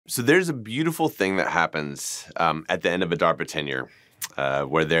So there's a beautiful thing that happens at the end of a DARPA tenure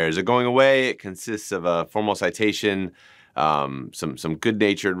where there's a going away. It consists of a formal citation, some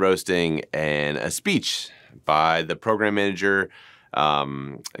good-natured roasting, and a speech by the program manager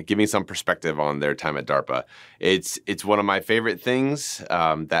giving some perspective on their time at DARPA. It's one of my favorite things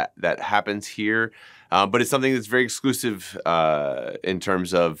that happens here, but it's something that's very exclusive in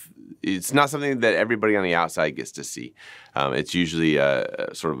terms of it's not something that everybody on the outside gets to see. It's usually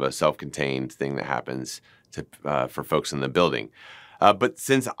sort of a self-contained thing that happens for folks in the building. But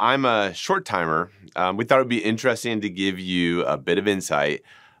since I'm a short-timer, we thought it would be interesting to give you a bit of insight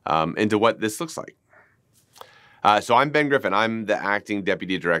into what this looks like. So I'm Ben Griffin. I'm the acting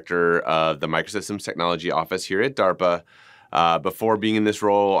deputy director of the Microsystems Technology Office here at DARPA. Before being in this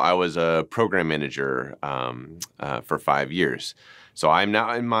role, I was a program manager for 5 years. So I'm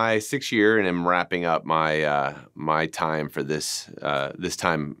now in my 6th year, and I'm wrapping up my my time for this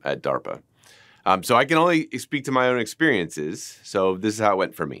time at DARPA. So I can only speak to my own experiences. So this is how it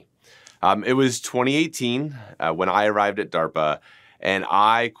went for me. It was 2018 when I arrived at DARPA, and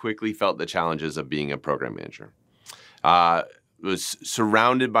I quickly felt the challenges of being a program manager. Was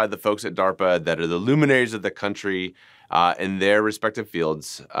surrounded by the folks at DARPA that are the luminaries of the country in their respective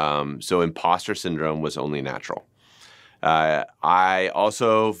fields, so imposter syndrome was only natural. I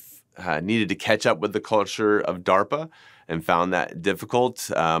also needed to catch up with the culture of DARPA and found that difficult.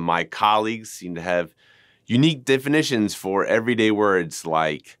 My colleagues seem to have unique definitions for everyday words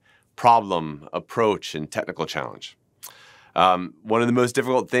like problem, approach, and technical challenge. One of the most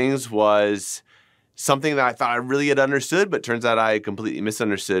difficult things was something that I thought I really had understood, but turns out I completely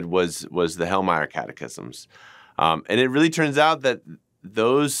misunderstood was the Hellmeyer catechisms. And it really turns out that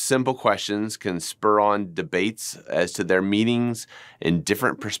those simple questions can spur on debates as to their meanings and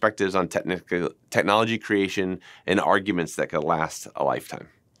different perspectives on technology creation and arguments that could last a lifetime.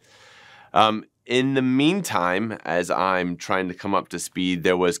 In the meantime, as I'm trying to come up to speed,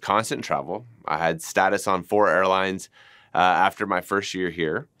 there was constant travel. I had status on 4 airlines after my first year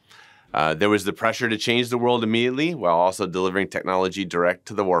here. There was the pressure to change the world immediately while also delivering technology direct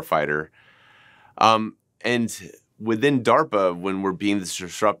to the warfighter. And within DARPA, when we're being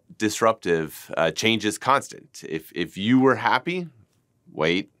disruptive, change is constant. If you were happy,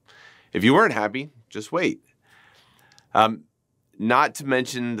 wait. If you weren't happy, just wait. Not to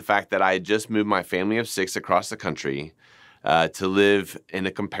mention the fact that I had just moved my family of 6 across the country to live in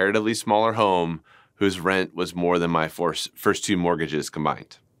a comparatively smaller home whose rent was more than my first 2 mortgages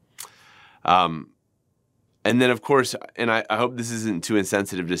combined. And then, of course, and I hope this isn't too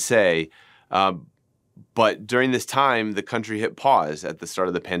insensitive to say, but during this time, the country hit pause at the start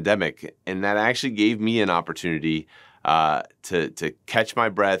of the pandemic, and that actually gave me an opportunity to catch my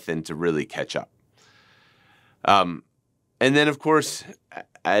breath and to really catch up. And then, of course,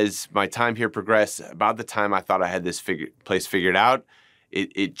 as my time here progressed, about the time I thought I had this place figured out,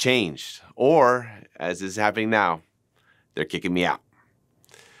 it changed. Or, as is happening now, they're kicking me out.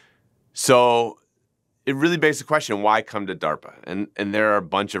 So it really begs the question, why come to DARPA? And there are a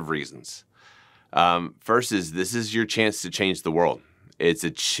bunch of reasons. First is this is your chance to change the world. It's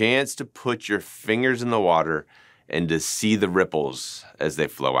a chance to put your fingers in the water and to see the ripples as they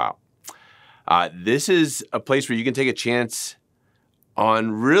flow out. This is a place where you can take a chance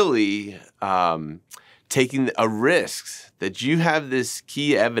on really taking a risk that you have this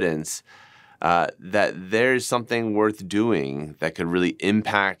key evidence that there's something worth doing that could really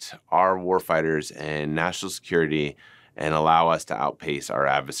impact our warfighters and national security and allow us to outpace our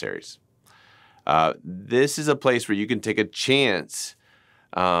adversaries. This is a place where you can take a chance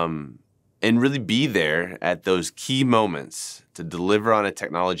and really be there at those key moments to deliver on a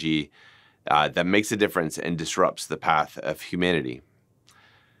technology that makes a difference and disrupts the path of humanity.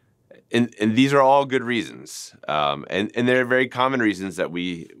 And these are all good reasons, and they're very common reasons that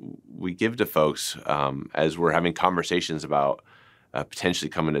we give to folks as we're having conversations about potentially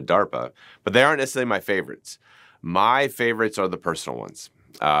coming to DARPA. But they aren't necessarily my favorites. My favorites are the personal ones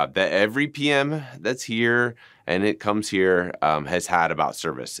that every PM that's here and it comes here has had about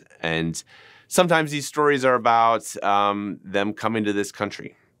service. And sometimes these stories are about them coming to this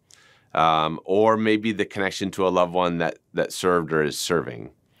country, or maybe the connection to a loved one that served or is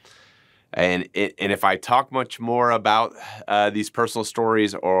serving. And if I talk much more about these personal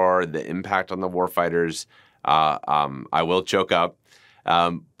stories or the impact on the warfighters, I will choke up.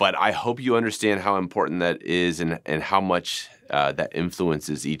 But I hope you understand how important that is and how much that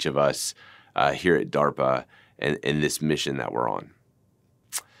influences each of us here at DARPA and in this mission that we're on.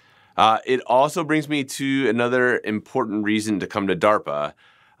 It also brings me to another important reason to come to DARPA,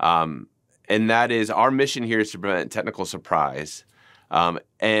 and that is our mission here is to prevent technical surprise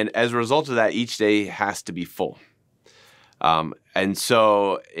And as a result of that, each day has to be full. And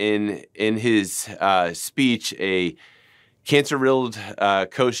so in his speech, a cancer-riddled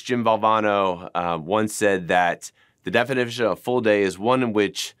coach, Jim Valvano, once said that the definition of a full day is one in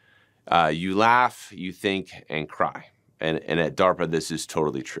which you laugh, you think, and cry. And at DARPA, this is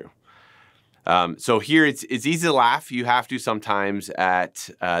totally true. So here it's easy to laugh. You have to sometimes at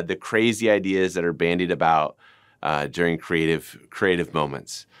the crazy ideas that are bandied about during creative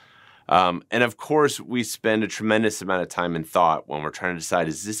moments. And of course, we spend a tremendous amount of time and thought when we're trying to decide,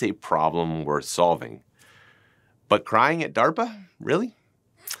 is this a problem worth solving? But crying at DARPA? Really?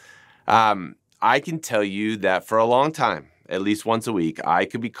 I can tell you that for a long time, at least once a week, I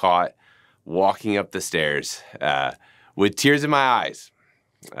could be caught walking up the stairs with tears in my eyes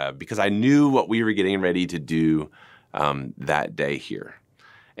because I knew what we were getting ready to do that day here.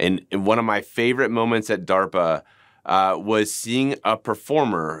 And one of my favorite moments at DARPA was seeing a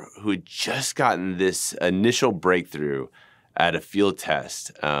performer who had just gotten this initial breakthrough at a field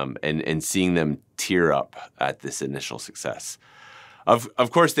test and seeing them tear up at this initial success.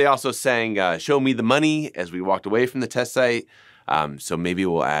 Of course, they also sang Show Me the Money as we walked away from the test site. So maybe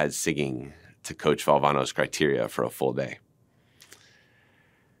we'll add singing to Coach Valvano's criteria for a full day.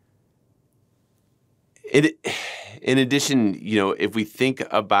 In addition, if we think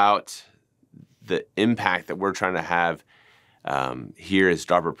about the impact that we're trying to have here as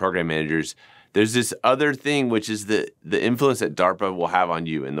DARPA program managers, there's this other thing, which is the influence that DARPA will have on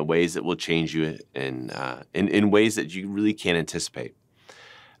you and the ways it will change you in ways that you really can't anticipate.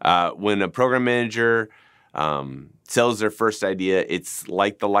 When a program manager sells their first idea, it's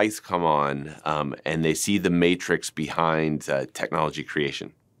like the lights come on and they see the matrix behind technology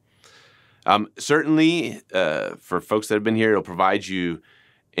creation. Certainly, for folks that have been here, it'll provide you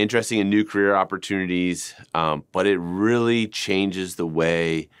interesting and new career opportunities, but it really changes the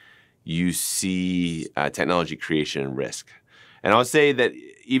way you see technology creation and risk. And I'll say that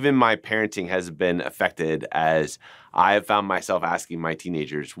even my parenting has been affected as I have found myself asking my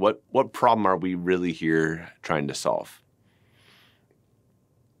teenagers, what problem are we really here trying to solve?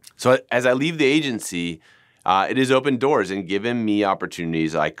 So as I leave the agency, it has opened doors and given me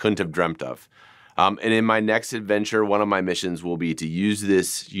opportunities I couldn't have dreamt of. And in my next adventure, one of my missions will be to use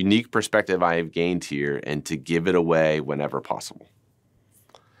this unique perspective I have gained here and to give it away whenever possible.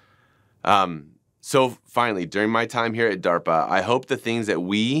 So finally, during my time here at DARPA, I hope the things that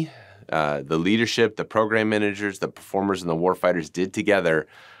we, the leadership, the program managers, the performers, and the warfighters did together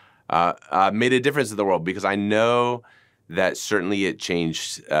made a difference in the world, because I know that certainly it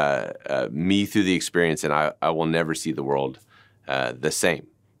changed me through the experience, and I will never see the world the same.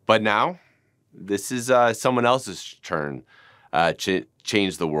 But now, this is someone else's turn to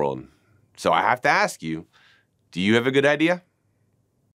change the world. So I have to ask you, do you have a good idea?